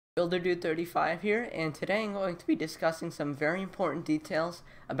BuilderDude35 here, and today I'm going to be discussing some very important details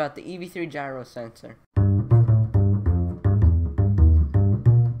about the EV3 Gyro Sensor.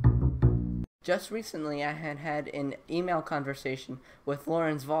 Just recently I had an email conversation with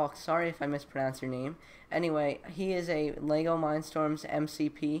Laurens Valk. Sorry if I mispronounce your name. Anyway, he is a LEGO Mindstorms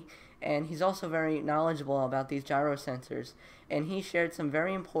MCP, and he's also very knowledgeable about these gyro sensors, and he shared some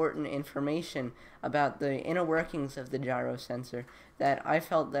very important information about the inner workings of the gyro sensor that I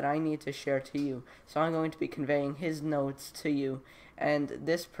felt that I need to share to you. So I'm going to be conveying his notes to you, and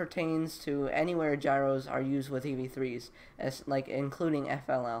this pertains to anywhere gyros are used with EV3s, like including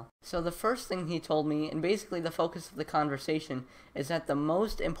FLL. So the first thing he told me, and basically the focus of the conversation, is that the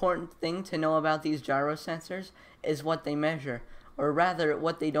most important thing to know about these gyro sensors is what they measure, or rather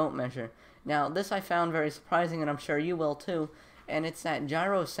what they don't measure. Now this I found very surprising, and I'm sure you will too, and it's that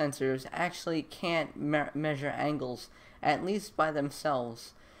gyro sensors actually can't measure angles, at least by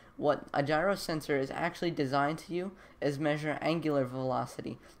themselves. What a gyro sensor is actually designed to do is measure angular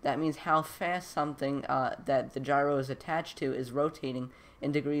velocity. That means how fast something that the gyro is attached to is rotating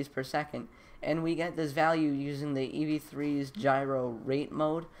in degrees per second. And we get this value using the EV3's gyro rate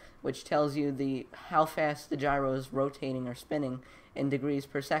mode, which tells you how fast the gyro is rotating or spinning in degrees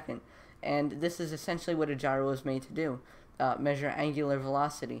per second. And this is essentially what a gyro is made to do. Measure angular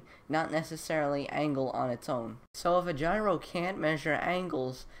velocity, not necessarily angle on its own. So if a gyro can't measure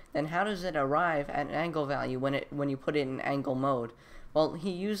angles, then how does it arrive at an angle value when you put it in angle mode? Well, he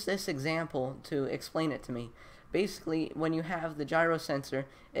used this example to explain it to me. Basically, when you have the gyro sensor,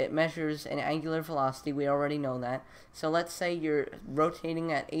 it measures an angular velocity. We already know that. So let's say you're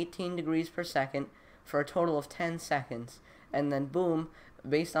rotating at 18 degrees per second for a total of 10 seconds, and then boom,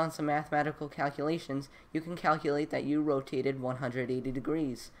 based on some mathematical calculations, you can calculate that you rotated 180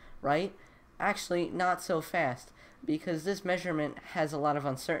 degrees, right? Actually, not so fast, because this measurement has a lot of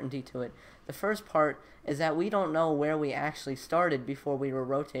uncertainty to it. The first part is that we don't know where we actually started before we were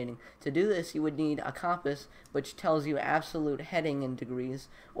rotating. To do this, you would need a compass, which tells you absolute heading in degrees,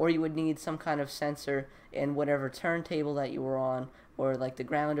 or you would need some kind of sensor in whatever turntable that you were on, or like the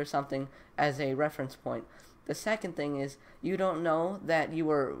ground or something, as a reference point. The second thing is, you don't know that you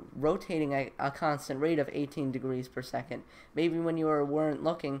were rotating at a constant rate of 18 degrees per second. Maybe when you weren't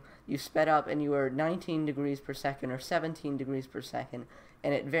looking, you sped up and you were 19 degrees per second or 17 degrees per second,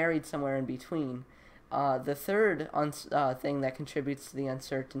 and it varied somewhere in between. The third thing that contributes to the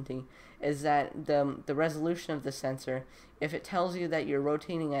uncertainty is that the resolution of the sensor. If it tells you that you're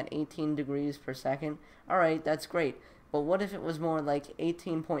rotating at 18 degrees per second, alright, that's great. But what if it was more like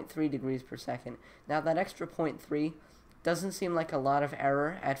 18.3 degrees per second? Now that extra 0.3 doesn't seem like a lot of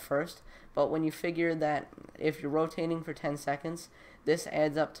error at first, but when you figure that if you're rotating for 10 seconds, this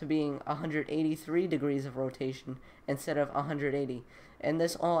adds up to being 183 degrees of rotation instead of 180. And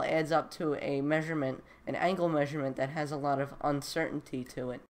this all adds up to a measurement, an angle measurement that has a lot of uncertainty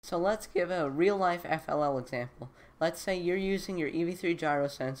to it. So let's give a real-life FLL example. Let's say you're using your EV3 gyro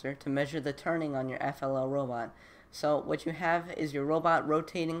sensor to measure the turning on your FLL robot. So what you have is your robot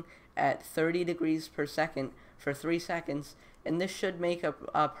rotating at 30 degrees per second for 3 seconds, and this should make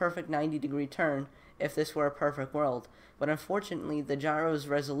a perfect 90-degree turn if this were a perfect world. But unfortunately, the gyro's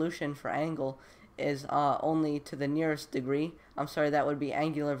resolution for angle is only to the nearest degree. I'm sorry, that would be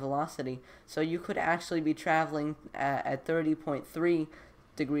angular velocity. So you could actually be traveling at 30.3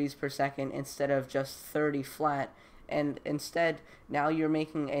 degrees per second instead of just 30 flat. And instead, now you're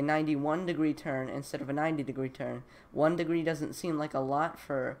making a 91-degree turn instead of a 90-degree turn. 1 degree doesn't seem like a lot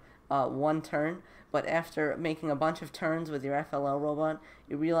for one turn, but after making a bunch of turns with your FLL robot,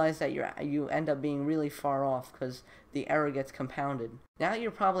 you realize that you end up being really far off because the error gets compounded. Now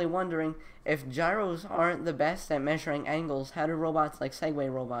you're probably wondering, if gyros aren't the best at measuring angles, how do robots like Segway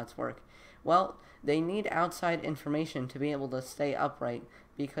robots work? Well, they need outside information to be able to stay upright,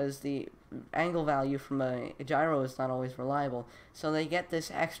 because the angle value from a gyro is not always reliable. So they get this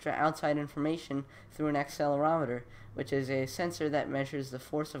extra outside information through an accelerometer, which is a sensor that measures the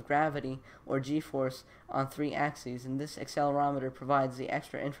force of gravity, or g-force, on 3 axes, and this accelerometer provides the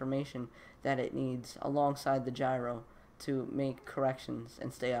extra information that it needs alongside the gyro to make corrections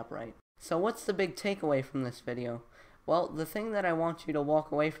and stay upright. So what's the big takeaway from this video? Well, the thing that I want you to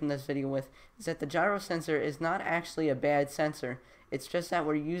walk away from this video with is that the gyro sensor is not actually a bad sensor. It's just that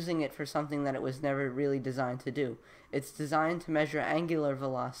we're using it for something that it was never really designed to do. It's designed to measure angular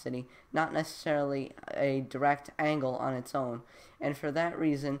velocity, not necessarily a direct angle on its own. And for that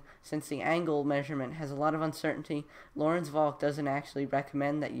reason, since the angle measurement has a lot of uncertainty, Laurens Valk doesn't actually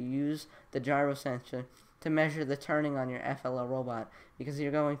recommend that you use the gyro sensor to measure the turning on your FLL robot, because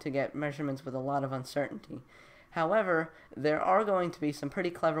you're going to get measurements with a lot of uncertainty. However, there are going to be some pretty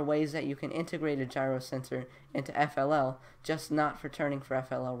clever ways that you can integrate a gyro sensor into FLL, just not for turning for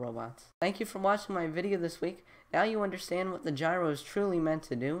FLL robots. Thank you for watching my video this week. Now you understand what the gyro is truly meant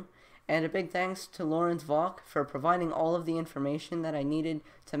to do. And a big thanks to Laurens Valk for providing all of the information that I needed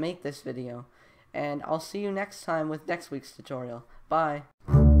to make this video. And I'll see you next time with next week's tutorial. Bye!